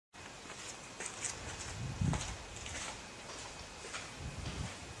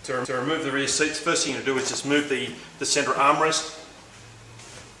To remove the rear seats, first thing you're going to do is just move the centre armrest.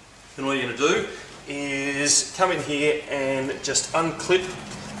 And all you're going to do is come in here and just unclip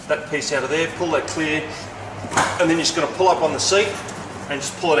that piece out of there, pull that clear, and then you're just going to pull up on the seat and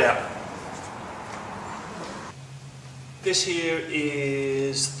just pull it out. This here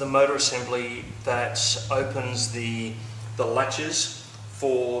is the motor assembly that opens the latches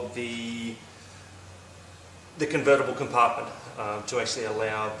for the convertible compartment to actually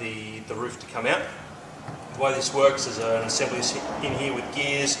allow the roof to come out. The way this works is an assembly in here with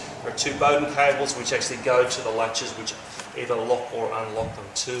gears. There are two Bowden cables which actually go to the latches, which either lock or unlock them.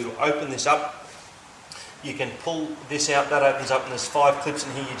 To open this up, you can pull this out, that opens up, and there's 5 clips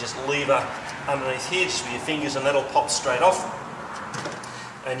in here. You just lever underneath here just with your fingers and that'll pop straight off.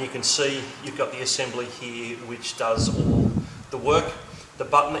 And you can see you've got the assembly here which does all the work. The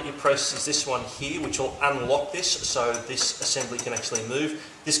button that you press is this one here, which will unlock this, so this assembly can actually move.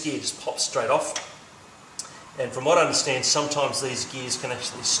 This gear just pops straight off. And from what I understand, sometimes these gears can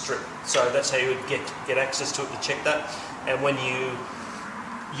actually strip. So that's how you would get access to it, to check that. And when you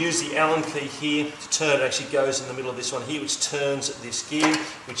use the Allen key here to turn, it actually goes in the middle of this one here, which turns this gear,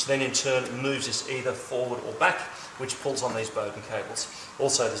 which then in turn moves this either forward or back, which pulls on these Bowden cables.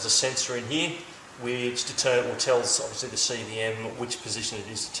 Also, there's a sensor in here which tells obviously the CVM which position it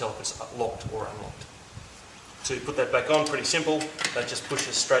is to tell if it's locked or unlocked. To put that back on, pretty simple. That just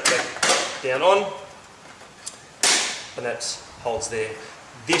pushes straight back down on, and that holds there.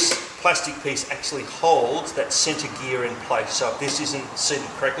 This plastic piece actually holds that centre gear in place, so if this isn't seated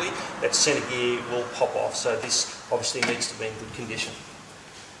correctly, that centre gear will pop off, so this obviously needs to be in good condition.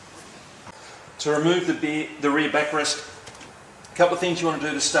 To remove the rear backrest, a couple of things you want to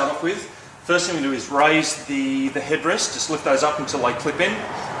do to start off with. First thing we do is raise the headrest, just lift those up until they clip in,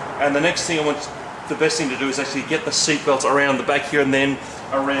 and the next thing the best thing to do is actually get the seat belts around the back here and then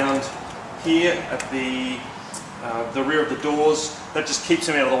around here at the rear of the doors. That just keeps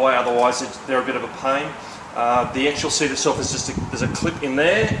them out of the way, otherwise they're a bit of a pain. The actual seat itself is there's a clip in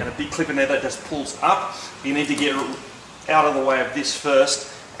there and a big clip in there that just pulls up. You need to get out of the way of this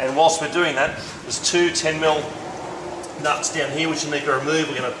first, and whilst we're doing that, there's 2 10mm nuts down here which you need to remove.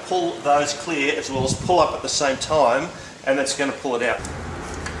 We're going to pull those clear as well as pull up at the same time, and that's going to pull it out.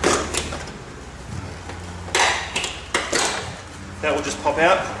 That will just pop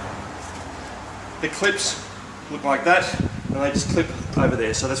out. The clips look like that, and they just clip over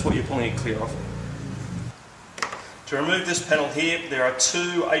there, so that's what you're pulling it clear of. To remove this panel here, there are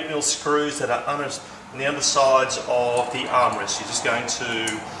 2 8mm screws that are on the undersides of the armrest. You're just going to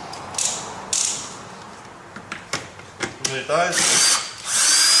remove those.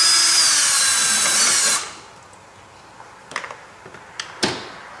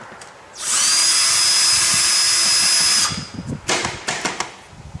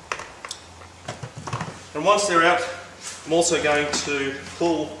 And once they're out, I'm also going to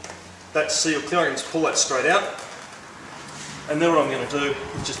pull that seal clear. I can just pull that straight out. And then what I'm going to do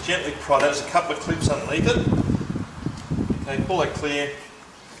is just gently pry that. There's a couple of clips underneath it. Okay, pull that clear,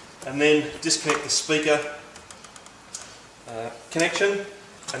 and then disconnect the speaker connection,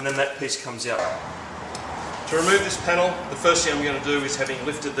 and then that piece comes out. To remove this panel, the first thing I'm going to do is, having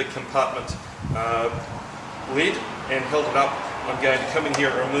lifted the compartment lid and held it up, I'm going to come in here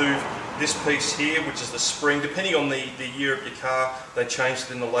and remove this piece here, which is the spring. Depending on the year of your car, they changed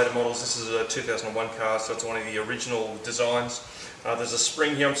it in the later models. This is a 2001 car, so it's one of the original designs. There's a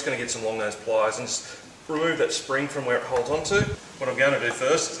spring here. I'm just going to get some long nose pliers and just remove that spring from where it holds onto. What I'm going to do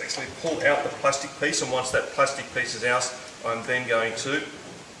first is actually pull out the plastic piece, and once that plastic piece is out, I'm then going to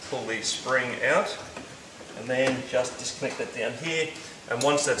pull the spring out and then just disconnect that down here. And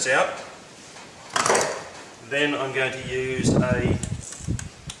once that's out, then I'm going to use a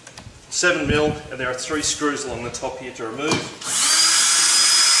 7mm, and there are 3 screws along the top here to remove.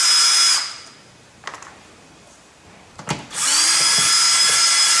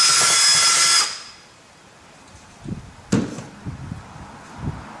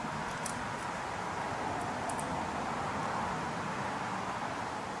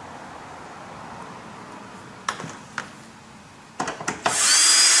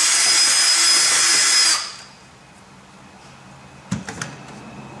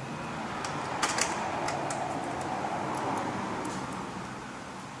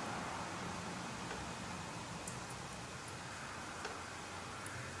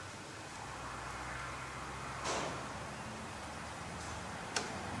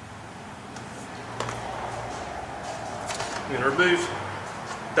 I'm going to remove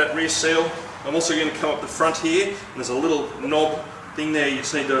that rear seal. I'm also going to come up the front here, and there's a little knob thing there. You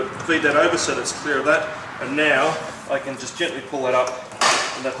just need to feed that over so that it's clear of that. And now I can just gently pull that up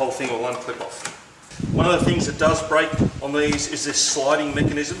and that whole thing will unclip off. One of the things that does break on these is this sliding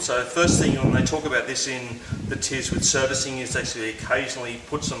mechanism. So first thing when they talk about this in the TIS with servicing is actually occasionally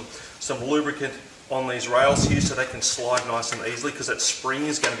put some lubricant on these rails here so they can slide nice and easily, because that spring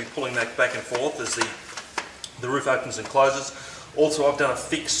is going to be pulling that back and forth as the roof opens and closes. Also, I've done a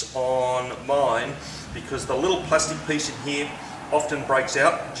fix on mine because the little plastic piece in here often breaks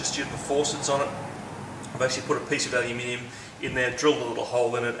out just due to the force that's on it. I've actually put a piece of aluminium in there, drilled a little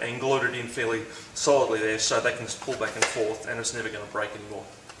hole in it and glued it in fairly solidly there so they can just pull back and forth and it's never going to break anymore.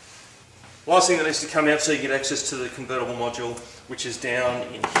 Last thing that needs to come out so you get access to the convertible module, which is down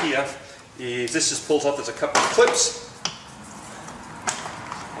in here, is this just pulls off. There's a couple of clips,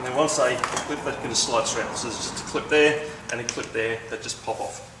 and then once they clip, that can just slide straight. So there's just a clip there and a clip there that just pop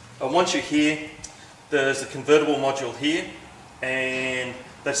off. And once you're here, there's the convertible module here, and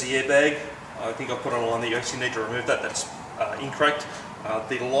that's the airbag. I think I put on a line that you actually need to remove that. That's incorrect.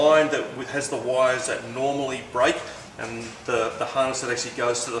 The line that has the wires that normally break, and the harness that actually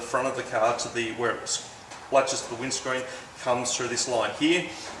goes to the front of the car to where it latches to the windscreen, comes through this line here.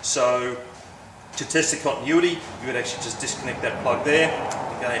 So to test the continuity, you would actually just disconnect that plug there,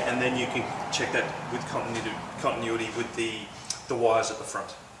 okay, and then you can check that with continuity with the wires at the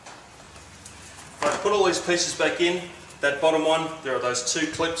front. Right, put all these pieces back in. That bottom one, there are those two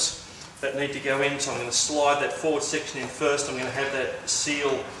clips that need to go in, so I'm going to slide that forward section in first. I'm going to have that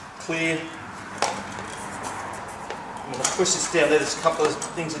seal clear. I'm going to push this down there. There's a couple of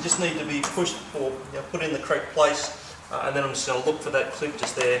things that just need to be pushed or put in the correct place, and then I'm just going to look for that clip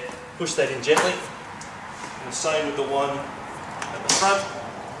just there, push that in gently, and the same with the one at the front.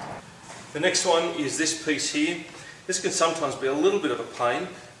 The next one is this piece here. This can sometimes be a little bit of a pain.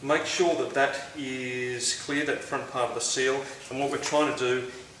 Make sure that that is clear, that front part of the seal, and what we're trying to do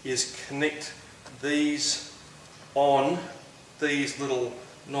is connect these on these little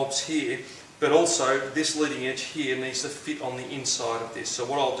knobs here, but also this leading edge here needs to fit on the inside of this. So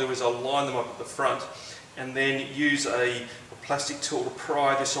what I'll do is I'll line them up at the front and then use a plastic tool to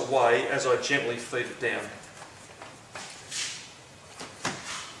pry this away as I gently feed it down.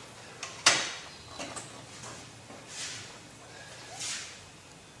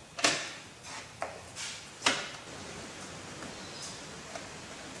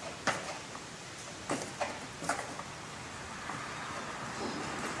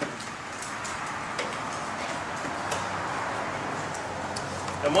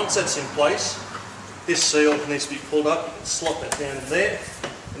 And once that's in place, this seal needs to be pulled up. You can slot that down in there,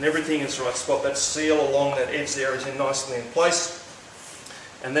 and everything is the right spot. That seal along that edge there is in nicely in place.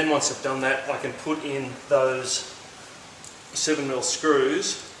 And then once I've done that, I can put in those 7mm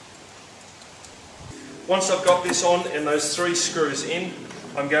screws. Once I've got this on and those 3 screws in,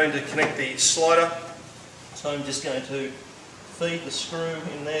 I'm going to connect the slider. So I'm just going to feed the screw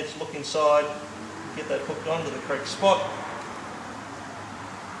in there to look inside, get that hooked onto the correct spot.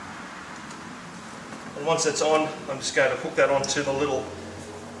 And once that's on, I'm just going to hook that onto the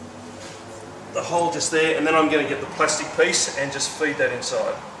hole just there, and then I'm going to get the plastic piece and just feed that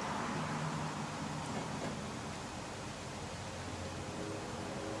inside.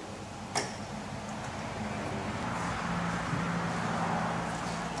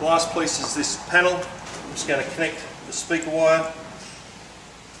 The last piece is this panel. I'm just going to connect the speaker wire.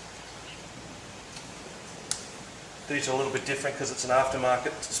 These are a little bit different because it's an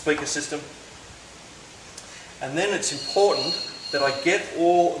aftermarket speaker system. And then it's important that I get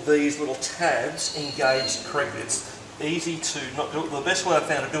all these little tabs engaged correctly. It's easy to not do it. The best way I've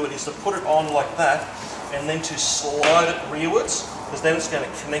found to do it is to put it on like that and then to slide it rearwards, because then it's going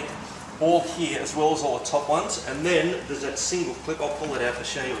to connect all here as well as all the top ones. And then there's that single clip. I'll pull it out to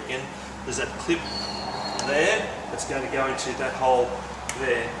show you again. There's that clip there that's going to go into that hole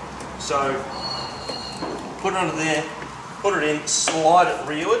there. So put it under there, put it in, slide it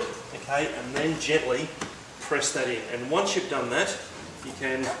rearward, okay, and then gently press that in. And once you've done that, you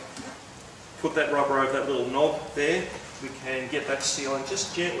can put that rubber over that little knob there. We can get that seal and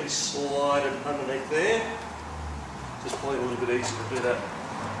just gently slide it underneath there. Just probably a little bit easier to do that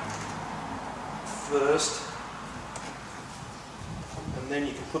first. And then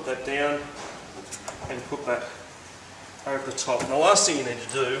you can put that down and put that over the top. And the last thing you need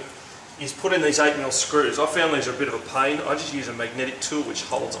to do is put in these 8mm screws. I found these are a bit of a pain. I just use a magnetic tool which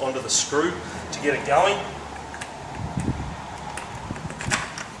holds onto the screw to get it going.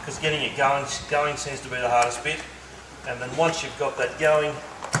 Because getting it going seems to be the hardest bit. And then once you've got that going,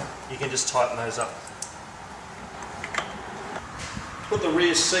 you can just tighten those up. Put the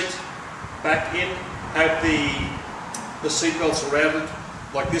rear seat back in, have the seat belts around it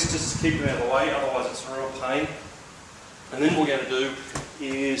like this just to keep them out of the way, otherwise it's a real pain. And then what we're going to do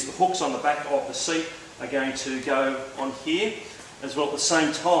is the hooks on the back of the seat are going to go on here, as well at the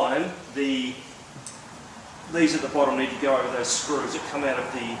same time these at the bottom need to go over those screws that come out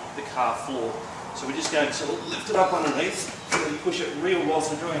of the car floor. So we're just going to lift it up underneath, and push it real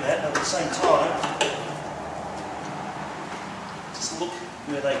whilst we're doing that, and at the same time just look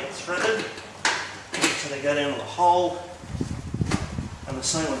where they get threaded. So they go down in the hole, and the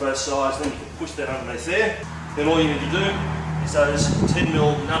same on both sides. Then you can push that underneath there. Then all you need to do is those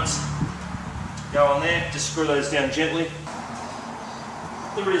 10mm nuts go on there, just screw those down gently.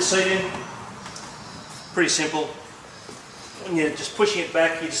 The rear seat in, pretty simple. When you're just pushing it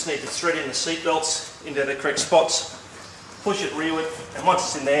back, you just need to thread in the seat belts into the correct spots, push it rearward, and once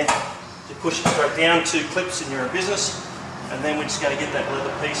it's in there, you push it straight down, 2 clips and you're in business. And then we're just going to get that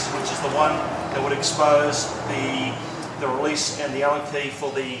leather piece, which is the one that would expose the release and the Allen key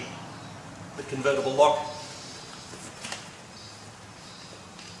for the convertible lock.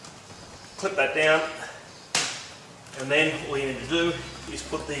 Clip that down, and then all you need to do is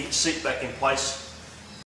put the seat back in place